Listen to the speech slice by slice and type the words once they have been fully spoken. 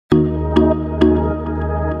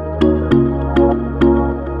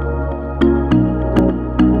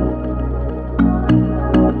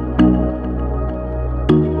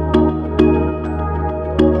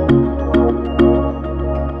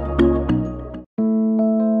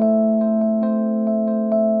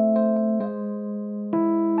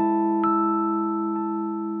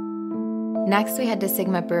Next, we head to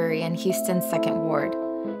Sigma Brewery in Houston's 2nd Ward.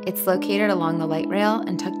 It's located along the light rail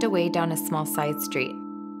and tucked away down a small side street.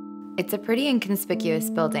 It's a pretty inconspicuous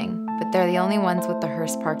building, but they're the only ones with the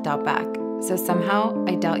hearse parked out back, so somehow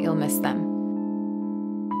I doubt you'll miss them.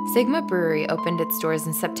 Sigma Brewery opened its doors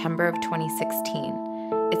in September of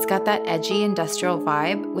 2016. It's got that edgy industrial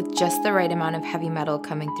vibe with just the right amount of heavy metal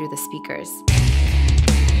coming through the speakers.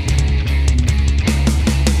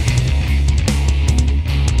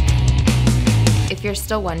 If you're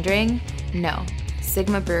still wondering, no,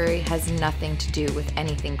 Sigma Brewery has nothing to do with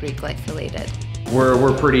anything Greek life related.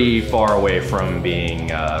 We're pretty far away from being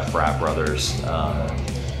frat brothers.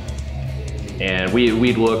 And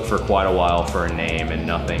we'd looked for quite a while for a name and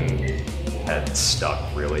nothing had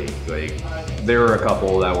stuck really. Like, there were a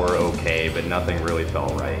couple that were okay, but nothing really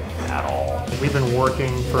felt right at all. We've been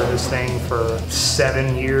working for this thing for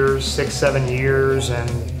 7 years, 6, 7 years, and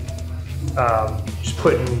just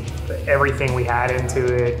putting everything we had into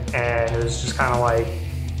it, and it was just kind of like,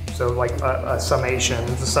 a summation.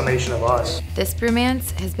 It's a summation of us. This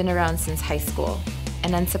brewmance has been around since high school,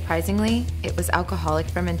 and unsurprisingly, it was alcoholic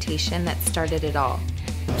fermentation that started it all.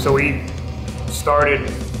 So we started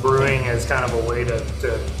brewing as kind of a way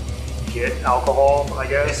to get alcohol, I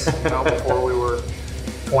guess, before we were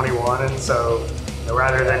 21, and so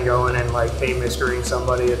rather than going and like mistering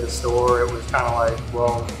somebody at the store, it was kind of like,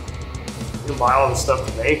 well, you can buy all the stuff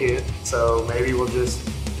to make it, so maybe we'll just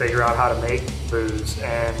figure out how to make booze,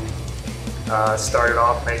 and started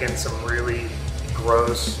off making some really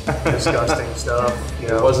gross, disgusting stuff.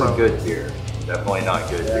 It wasn't good beer. Definitely not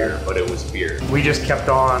good beer, but it was beer. We just kept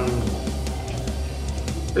on,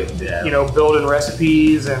 building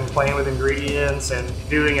recipes and playing with ingredients and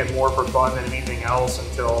doing it more for fun than anything else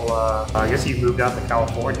until I guess you moved out to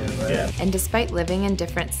California, right? Yeah. And despite living in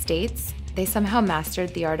different states, they somehow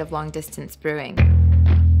mastered the art of long-distance brewing.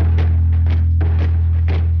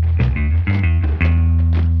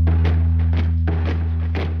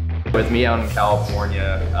 With me out in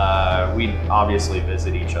California, we obviously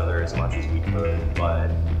visit each other as much as we could, but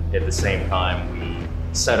at the same time, we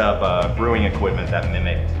set up brewing equipment that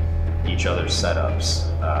mimicked each other's setups.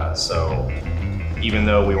 So even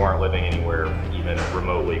though we weren't living anywhere even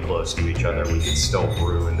remotely close to each other, we could still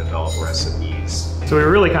brew and develop recipes. So we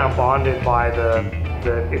were really kind of bonded by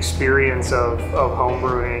the experience of home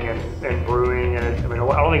brewing and brewing. And I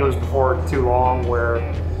don't think it was before too long where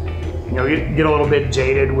you get a little bit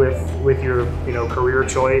jaded with your career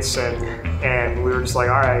choice, and we were just like,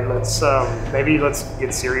 all right, let's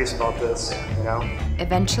get serious about this,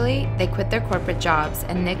 Eventually, they quit their corporate jobs,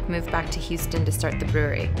 and Nick moved back to Houston to start the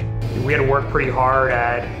brewery. We had to work pretty hard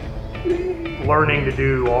at learning to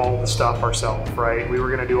do all the stuff ourselves, right? We were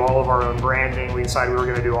going to do all of our own branding. We decided we were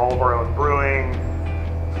going to do all of our own brewing.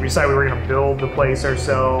 We decided we were going to build the place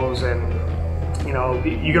ourselves, and you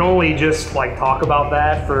can only just talk about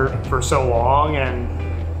that for so long, and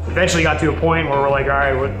eventually got to a point where we're like, all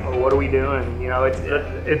right, what are we doing? Are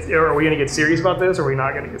we going to get serious about this, or are we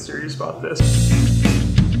not going to get serious about this?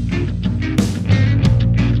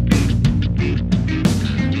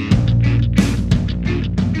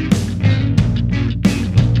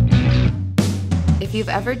 If you've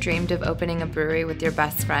ever dreamed of opening a brewery with your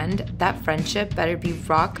best friend, that friendship better be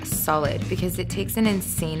rock solid, because it takes an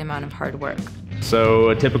insane amount of hard work. So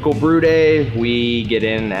a typical brew day, we get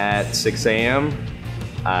in at 6 a.m.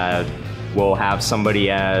 We'll have somebody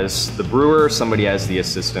as the brewer, somebody as the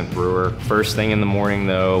assistant brewer. First thing in the morning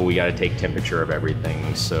though, we gotta take temperature of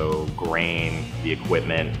everything. So grain, the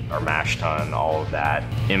equipment, our mash tun, all of that.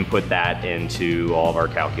 Input that into all of our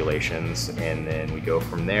calculations, and then we go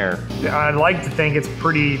from there. I'd like to think it's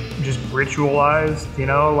pretty just ritualized,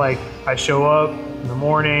 I show up in the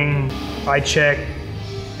morning, I check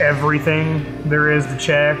everything there is to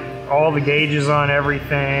check, all the gauges on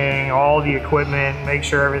everything, all the equipment, make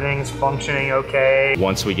sure everything's functioning okay.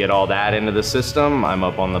 Once we get all that into the system, I'm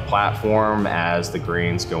up on the platform as the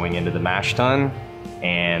grain's going into the mash tun,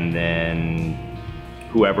 and then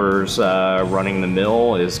whoever's running the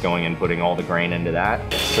mill is going and putting all the grain into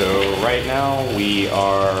that. So right now we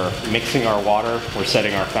are mixing our water. We're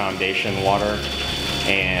setting our foundation water,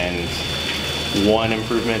 and one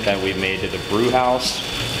improvement that we've made to the brew house,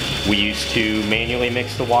 we used to manually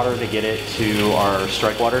mix the water to get it to our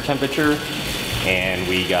strike water temperature, and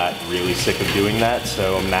we got really sick of doing that,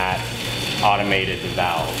 so Matt automated the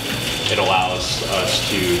valve. It allows us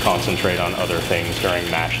to concentrate on other things during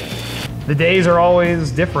mashing. The days are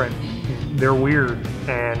always different. They're weird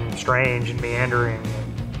and strange and meandering.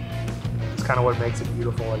 It's kind of what makes it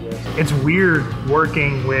beautiful, I guess. It's weird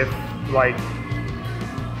working with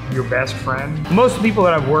your best friend. Most people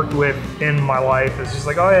that I've worked with in my life, it's just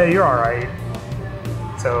like, oh yeah, you're all right.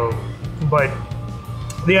 So, but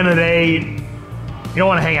at the end of the day, you don't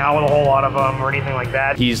want to hang out with a whole lot of them or anything like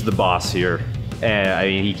that. He's the boss here. And I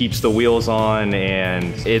mean, he keeps the wheels on,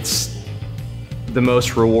 and it's the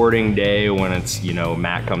most rewarding day when it's, you know,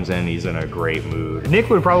 Matt comes in, he's in a great mood. Nick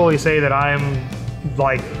would probably say that I'm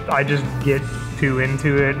like, I just get too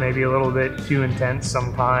into it, maybe a little bit too intense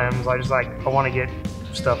sometimes. I want to get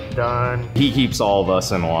stuff done. He keeps all of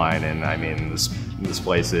us in line, and I mean, this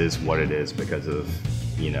place is what it is because of,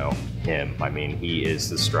 you know, him. I mean, he is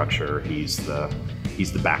the structure, he's the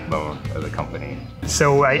backbone of the company.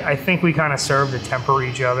 So I think we kind of serve to temper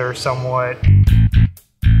each other somewhat.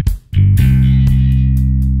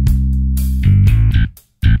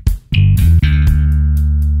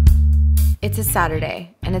 It's a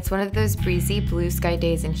Saturday, and it's one of those breezy blue sky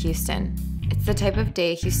days in Houston. It's the type of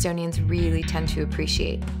day Houstonians really tend to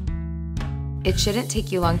appreciate. It shouldn't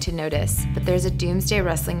take you long to notice, but there's a Doomsday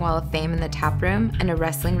Wrestling Wall of Fame in the tap room and a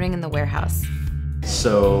wrestling ring in the warehouse.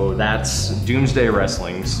 So that's Doomsday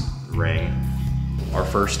Wrestling's ring. Our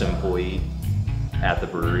first employee at the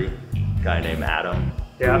brewery, a guy named Adam,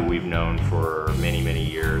 who we've known for many, many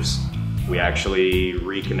years. We actually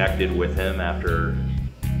reconnected with him after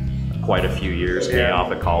quite a few years, getting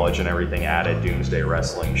off of college and everything, at a Doomsday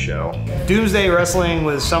Wrestling show. Doomsday Wrestling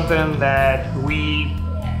was something that we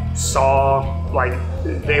saw, like,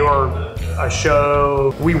 they were a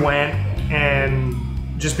show. We went, and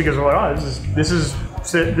just because we're like, oh,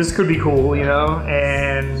 this could be cool, you know,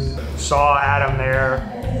 and saw Adam there,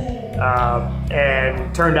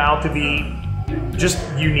 and turned out to be just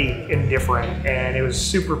unique and different, and it was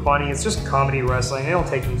super funny. It's just comedy wrestling. They don't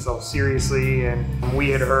take themselves seriously, and we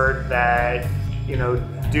had heard that, you know,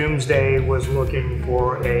 Doomsday was looking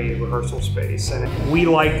for a rehearsal space, and we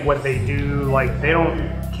liked what they do. Like, they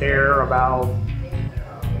don't care about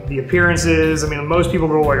the appearances. I mean, most people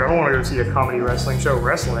go like, I don't want to go see a comedy wrestling show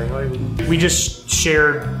wrestling. Like, we just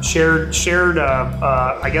shared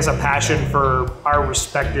I guess a passion for our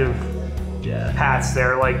respective paths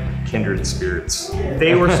there, like kindred spirits.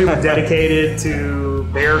 They were super dedicated to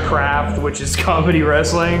their craft, which is comedy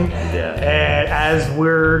wrestling, and as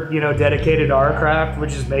we're, you know, dedicated to our craft,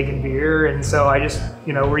 which is making beer. And so I just,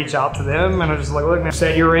 you know, reached out to them, and I was just like, look, man,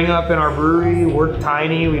 set your ring up in our brewery. We're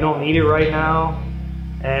tiny, we don't need it right now,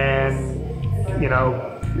 and, you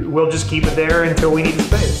know, we'll just keep it there until we need the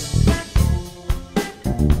space.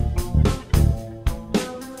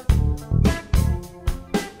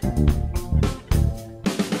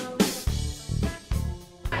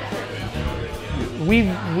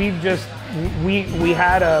 We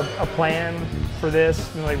had a plan for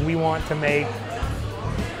this. Like, we want to make,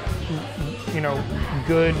 you know,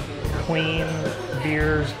 good, clean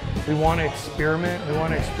beers. We want to experiment. We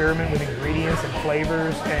want to experiment with ingredients and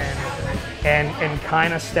flavors, and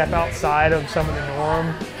kind of step outside of some of the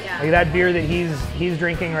norm. Like, that beer that he's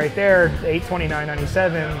drinking right there,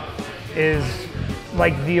 829.97, is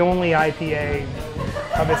like the only IPA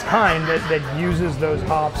of its kind that uses those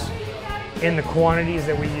hops in the quantities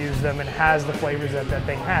that we use them, and has the flavors that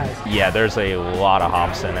thing has. Yeah, there's a lot of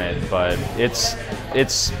hops in it, but it's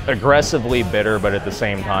aggressively bitter, but at the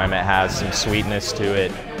same time it has some sweetness to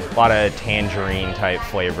it. A lot of tangerine type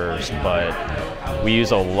flavors, but we use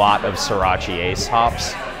a lot of Sriracha Ace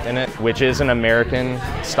hops in it, which is an American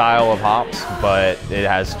style of hops, but it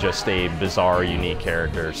has just a bizarre, unique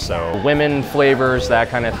character. So lemon flavors, that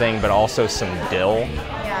kind of thing, but also some dill,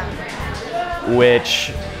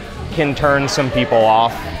 which can turn some people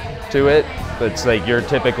off to it. It's like you're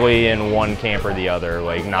typically in one camp or the other,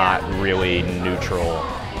 like not really neutral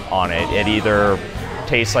on it. It either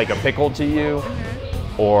tastes like a pickle to you,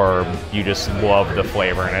 or you just love the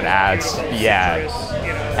flavor, and it adds,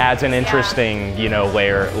 adds an interesting, you know,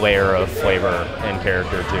 layer of flavor and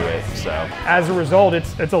character to it. So as a result,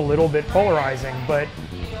 it's a little bit polarizing, but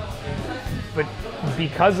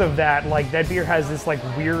because of that, like, that beer has this like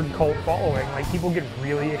weird cult following. Like, people get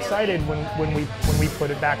really excited when we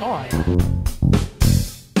put it back on.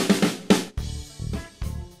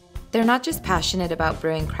 They're not just passionate about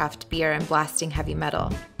brewing craft beer and blasting heavy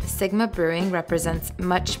metal. Sigma Brewing represents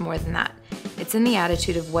much more than that. It's in the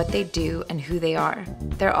attitude of what they do and who they are.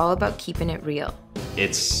 They're all about keeping it real.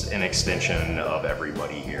 It's an extension of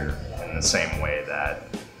everybody here, in the same way that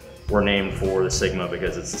we're named for the Sigma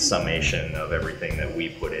because it's the summation of everything that we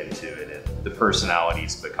put into it. The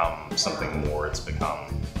personality's become something more. It's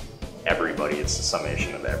become everybody. It's the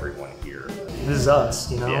summation of everyone here. This is us,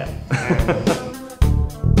 you know? Yeah.